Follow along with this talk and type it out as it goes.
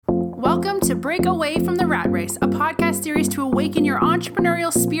Welcome to Break Away from the Rat Race, a podcast series to awaken your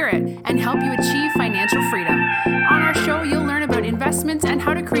entrepreneurial spirit and help you achieve financial freedom. On our show, you'll learn about investments and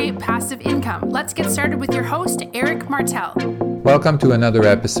how to create passive income. Let's get started with your host, Eric Martel. Welcome to another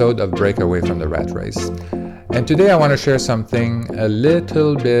episode of Break Away from the Rat Race. And today I want to share something a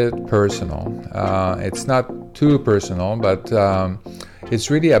little bit personal. It's not too personal, but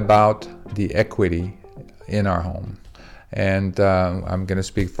it's really about the equity in our home. And I'm going to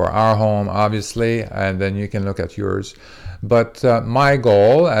speak for our home, obviously, and then you can look at yours. But my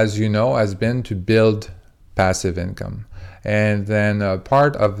goal, as you know, has been to build passive income. And then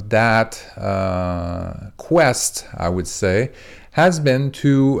part of that quest, I would say, has been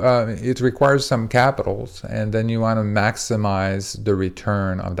to, it requires some capitals, and then you want to maximize the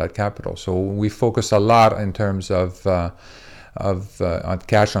return of that capital. So we focus a lot in terms of on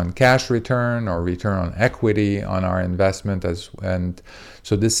cash return or return on equity on our investment, and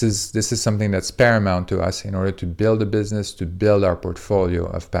so this is something that's paramount to us in order to build a business, to build our portfolio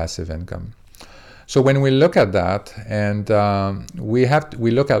of passive income. So when we look at that, and we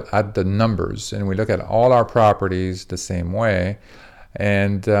look at the numbers, and we look at all our properties the same way,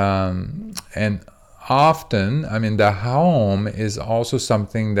 and often, I mean, the home is also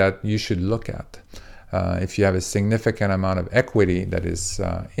something that you should look at. If you have a significant amount of equity that is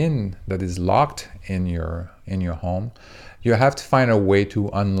locked in your home, you have to find a way to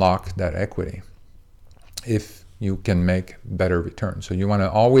unlock that equity if you can make better returns. So you want to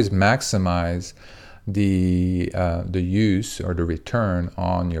always maximize the use or the return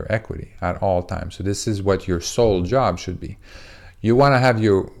on your equity at all times. So this is what your sole job should be. You want to have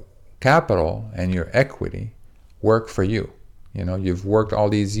your capital and your equity work for you. You know, you've worked all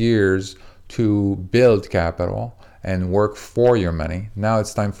these years to build capital and work for your money. Now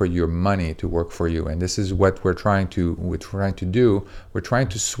it's time for your money to work for you, and this is what we're trying to do. We're trying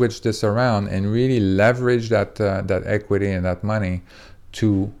to switch this around and really leverage that equity and that money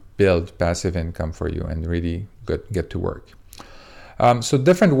to build passive income for you and really get to work. So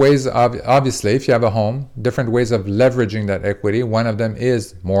different ways of, obviously, if you have a home, different ways of leveraging that equity. One of them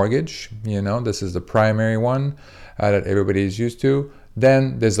is mortgage. You know, this is the primary one that everybody is used to.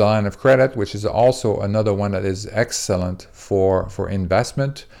 Then there's the line of credit, which is also another one that is excellent for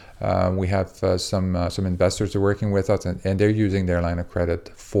investment. We have some investors that are working with us, and they're using their line of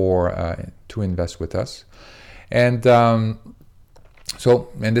credit to invest with us. And and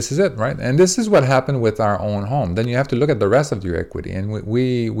this is it, right? And this is what happened with our own home. Then you have to look at the rest of your equity. And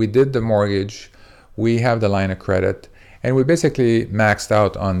we did the mortgage, we have the line of credit, and we basically maxed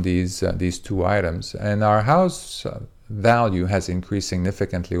out on these two items. And our house value has increased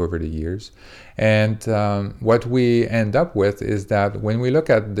significantly over the years, and what we end up with is that when we look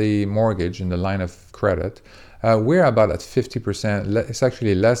at the mortgage and the line of credit, we're about at 50%. It's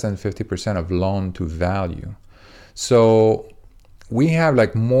actually less than 50% of loan to value. So we have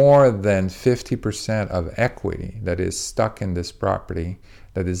like more than 50% of equity that is stuck in this property,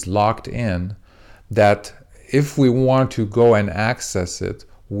 that is locked in, that if we want to go and access it,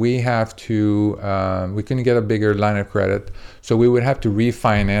 we have to, we couldn't get a bigger line of credit, so we would have to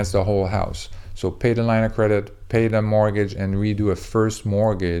refinance the whole house. So pay the line of credit, pay the mortgage, and redo a first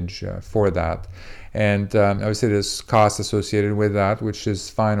mortgage for that. And obviously there's costs associated with that, which is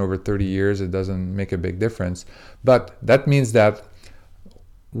fine over 30 years. It doesn't make a big difference. But that means that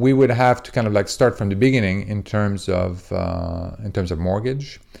we would have to kind of like start from the beginning in terms of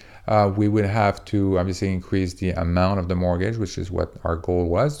mortgage. We would have to obviously increase the amount of the mortgage, which is what our goal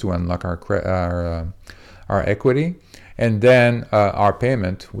was, to unlock our equity, and then our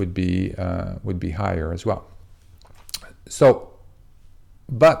payment would be higher as well. So,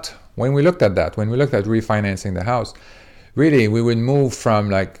 but when we looked at refinancing the house, really we would move from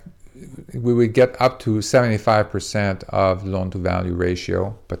we would get up to 75% of loan to value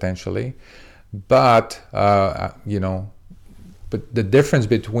ratio potentially, but But the difference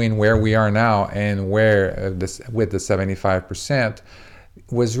between where we are now and where with the 75%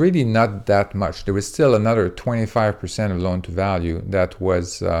 was really not that much. There was still another 25% of loan to value that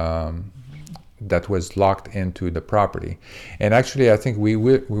was locked into the property. And actually, I think we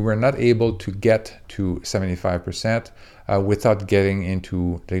were not able to get to 75% without getting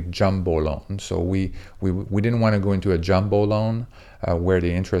into the jumbo loan. So we didn't want to go into a jumbo loan where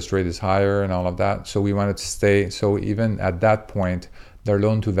the interest rate is higher and all of that. So we wanted to stay. So even at that point, their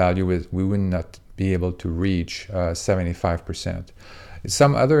loan to value we would not be able to reach 75%.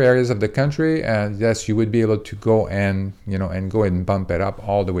 Some other areas of the country, yes, you would be able to go and go and bump it up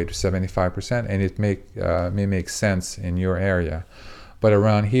all the way to 75%, and it may make sense in your area. But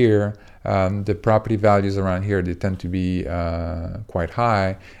around here, The property values around here, they tend to be quite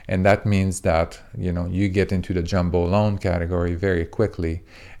high, and that means that you get into the jumbo loan category very quickly,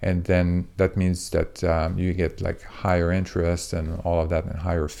 and then that means that you get like higher interest and all of that and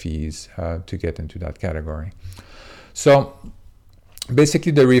higher fees to get into that category. So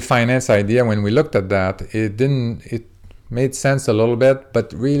basically the refinance idea, when we looked at that, it made sense a little bit,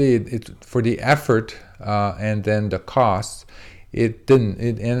 but really it for the effort and then the cost, it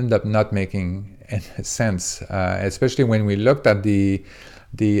ended up not making any sense, especially when we looked at the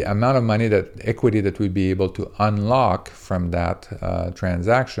amount of money, that equity that we'd be able to unlock from that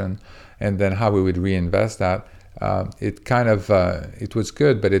transaction, and then how we would reinvest that. It kind of it was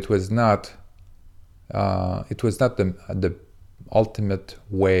good, but it was not the ultimate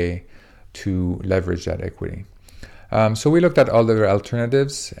way to leverage that equity. So we looked at other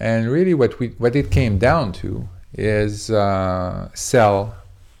alternatives, and really what it came down to is sell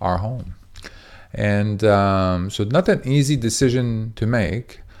our home. And so not an easy decision to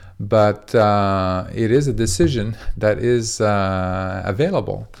make, but it is a decision that is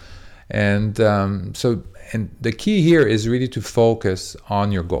available. And and the key here is really to focus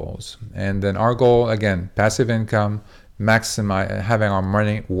on your goals. And then our goal, again, passive income, maximize having our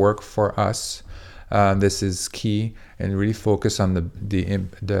money work for us. This is key, and really focus on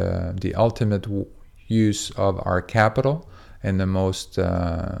the ultimate use of our capital and the most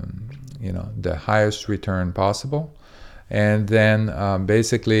the highest return possible, and then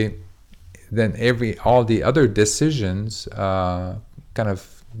basically then all the other decisions kind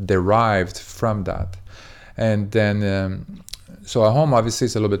of derived from that. And then so a home obviously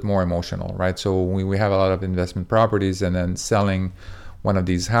is a little bit more emotional, right? So we have a lot of investment properties, and then selling one of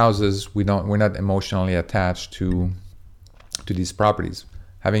these houses, we're not emotionally attached to these properties.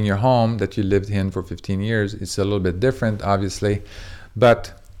 Having your home that you lived in for 15 years, it's a little bit different, obviously,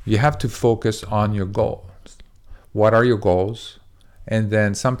 but you have to focus on your goals. What are your goals? And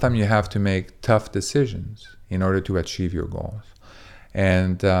then sometimes you have to make tough decisions in order to achieve your goals.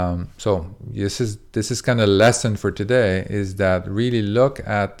 And so this is kind of a lesson for today, is that really look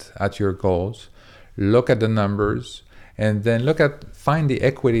at your goals, look at the numbers, and then find the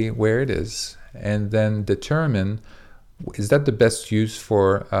equity where it is, and then determine, is that the best use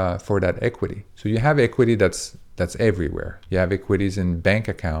for that equity? So you have equity that's everywhere. You have equities in bank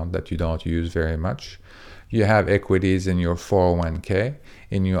account that you don't use very much. You have equities in your 401k,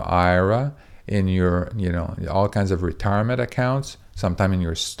 in your IRA, in your all kinds of retirement accounts, sometime in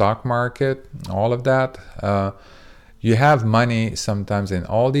your stock market, all of that. You have money sometimes in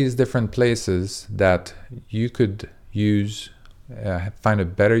all these different places that you could use, find a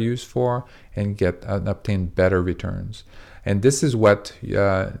better use for, and obtain better returns. And this is what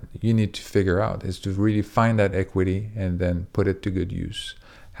you need to figure out, is to really find that equity and then put it to good use.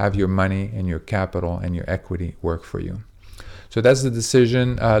 Have your money and your capital and your equity work for you. So that's the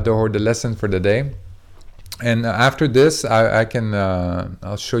decision, or the lesson for the day. And after this,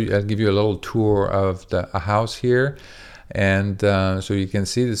 I'll show you. I'll give you a little tour of a house here. And so you can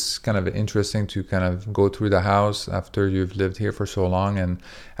see, this is kind of interesting to kind of go through the house after you've lived here for so long, and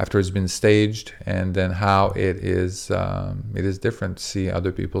after it's been staged, and then how it is different to see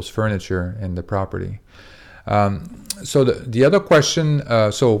other people's furniture in the property. So the other question,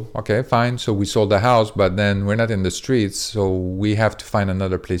 okay, fine. So we sold the house, but then we're not in the streets, so we have to find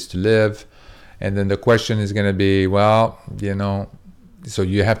another place to live. And then the question is going to be, so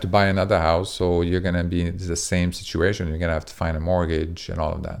you have to buy another house, so you're going to be in the same situation. You're going to have to find a mortgage and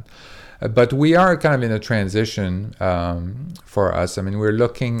all of that. But we are kind of in a transition for us. I mean, we're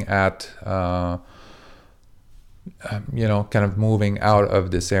looking at, kind of moving out of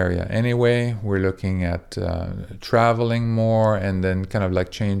this area anyway. We're looking at traveling more, and then kind of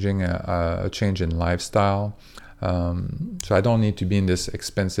like changing a change in lifestyle. So I don't need to be in this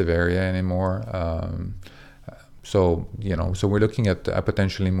expensive area anymore. So we're looking at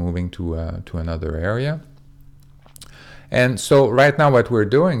potentially moving to another area. And so right now what we're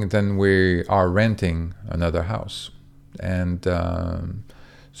doing, then we are renting another house. And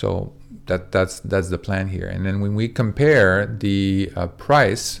so that's the plan here. And then when we compare the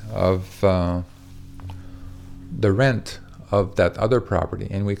price of the rent of that other property,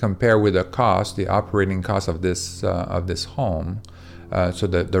 and we compare with the operating cost of this home, so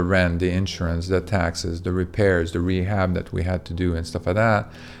the rent, the insurance, the taxes, the repairs, the rehab that we had to do and stuff like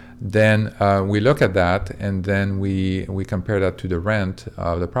that, then we look at that, and then we compare that to the rent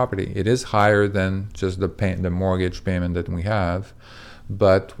of the property. It is higher than just the mortgage payment that we have,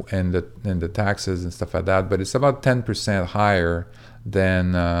 but and the taxes and stuff like that. But it's about 10% higher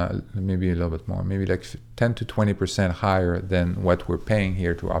than maybe a little bit more, maybe like 10 to 20% higher than what we're paying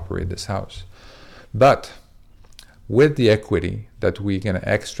here to operate this house. But with the equity that we can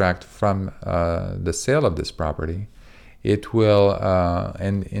extract from the sale of this property, it will,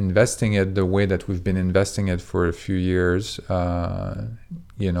 and investing it the way that we've been investing it for a few years, and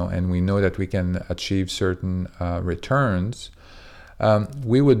we know that we can achieve certain returns,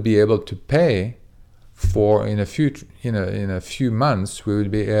 we would be able to pay for in a few months we would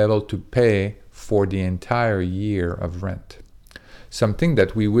be able to pay for the entire year of rent. Something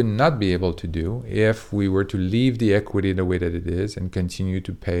that we would not be able to do if we were to leave the equity the way that it is and continue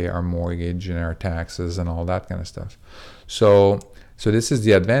to pay our mortgage and our taxes and all that kind of stuff. So this is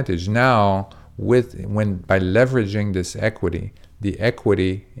the advantage. Now, by leveraging this equity, the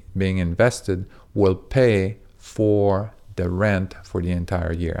equity being invested will pay for the rent for the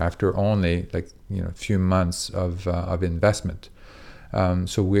entire year after only a few months of investment.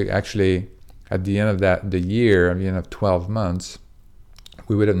 So we actually, at the end of the year, at the end of 12 months,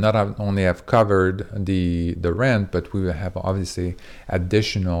 we would have not only have covered the rent, but we would have obviously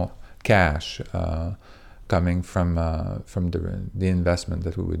additional cash coming from the investment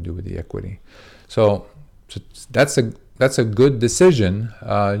that we would do with the equity. So that's a good decision.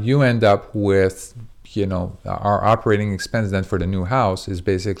 You end up with our operating expense then for the new house is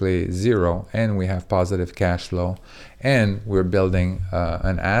basically zero, and we have positive cash flow, and we're building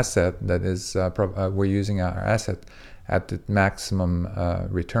an asset that is we're using our asset at the maximum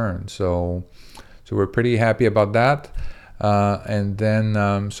return. So we're pretty happy about that. And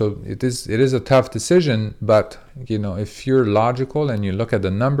then so it is a tough decision, but if you're logical and you look at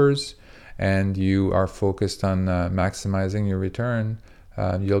the numbers and you are focused on maximizing your return,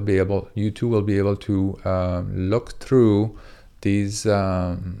 you too will be able to look through these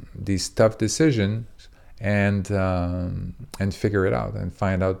tough decisions and figure it out and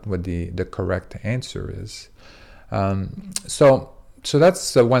find out what the correct answer is. So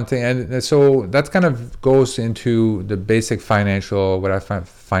that's one thing, and so that kind of goes into the basic financial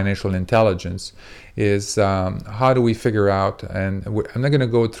intelligence is how do we figure out, and I'm not going to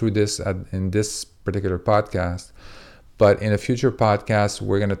go through this in this particular podcast, but in a future podcast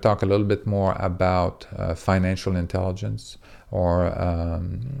we're going to talk a little bit more about financial intelligence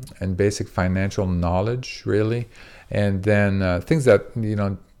and basic financial knowledge, really, and then things that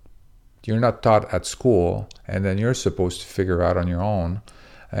you're not taught at school, and then you're supposed to figure out on your own.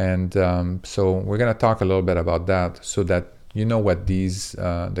 And so we're going to talk a little bit about that, so that you know what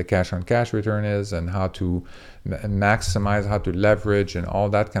the cash on cash return is, and how to maximize, how to leverage, and all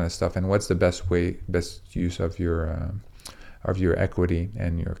that kind of stuff, and what's the best use of your equity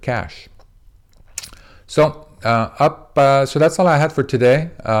and your cash. So so that's all I had for today.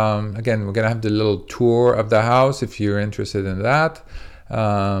 Again, we're going to have the little tour of the house if you're interested in that.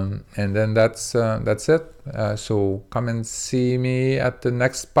 And then that's it. So come and see me at the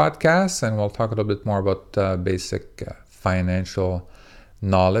next podcast, and we'll talk a little bit more about basic financial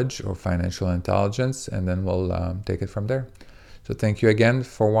knowledge or financial intelligence, and then we'll take it from there. So thank you again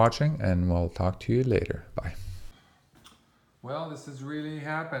for watching, and we'll talk to you later. Bye. Well, this is really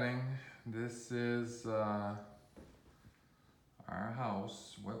happening. This is our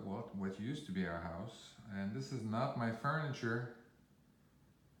house, what used to be our house, and this is not my furniture.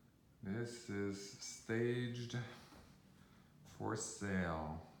 This is staged for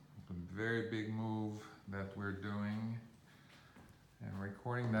sale. A very big move that we're doing and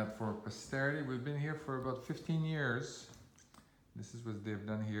recording that for posterity. We've been here for about 15 years. This is what they've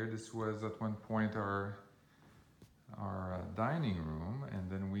done here. This was at one point our dining room, and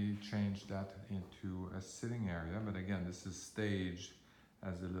then we changed that into a sitting area. But again, this is staged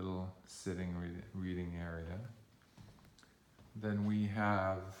as a little sitting reading area. Then we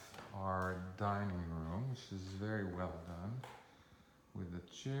have our dining room, which is very well done, with the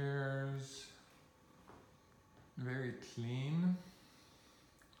chairs, very clean.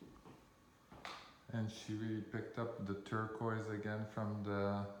 And she really picked up the turquoise again from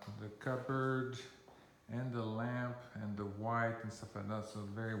the cupboard, and the lamp, and the white and stuff like that. So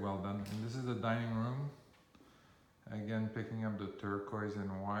very well done. And this is the dining room. Again, picking up the turquoise and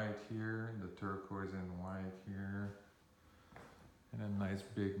white here, the turquoise and white here. And a nice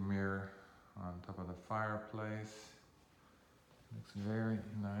big mirror on top of the fireplace. Looks very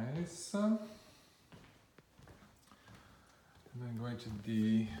nice. And then going to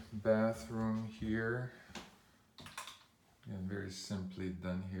the bathroom here. Again, very simply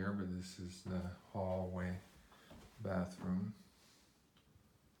done here, but this is the hallway bathroom.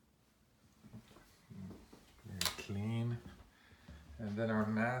 Very clean. And then our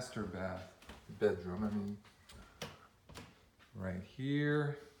master bedroom, right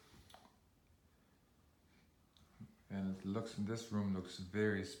here. And this room looks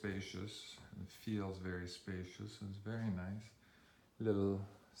very spacious. It feels very spacious. It's very nice. Little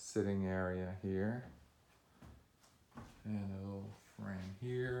sitting area here. And a little frame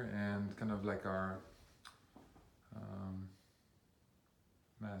here. And kind of like our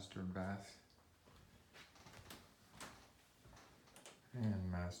master bath.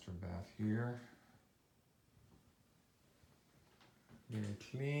 And master bath here. Very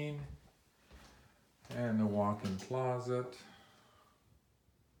clean. And a walk-in closet.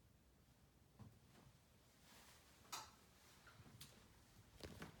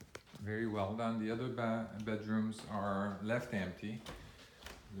 Very well done. The other bedrooms are left empty.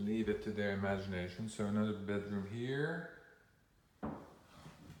 Leave it to their imagination. So another bedroom here.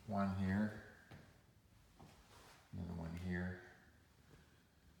 One here. Another one here.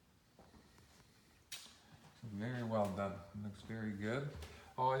 Very well done. Looks very good.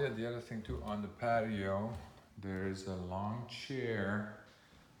 Oh yeah, the other thing too, on the patio, there's a long chair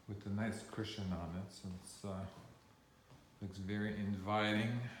with a nice cushion on it. So it's looks very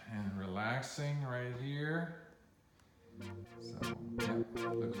inviting and relaxing right here. So yeah,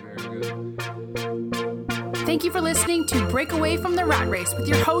 looks very good. Thank you for listening to Break Away from the Rat Race with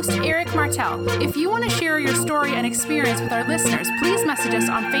your host, Eric Martel. If you want to share your story and experience with our listeners, please message us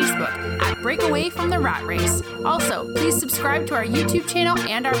on Facebook at Break Away from the Rat Race. Also, please subscribe to our YouTube channel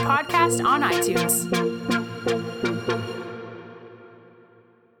and our podcast on iTunes.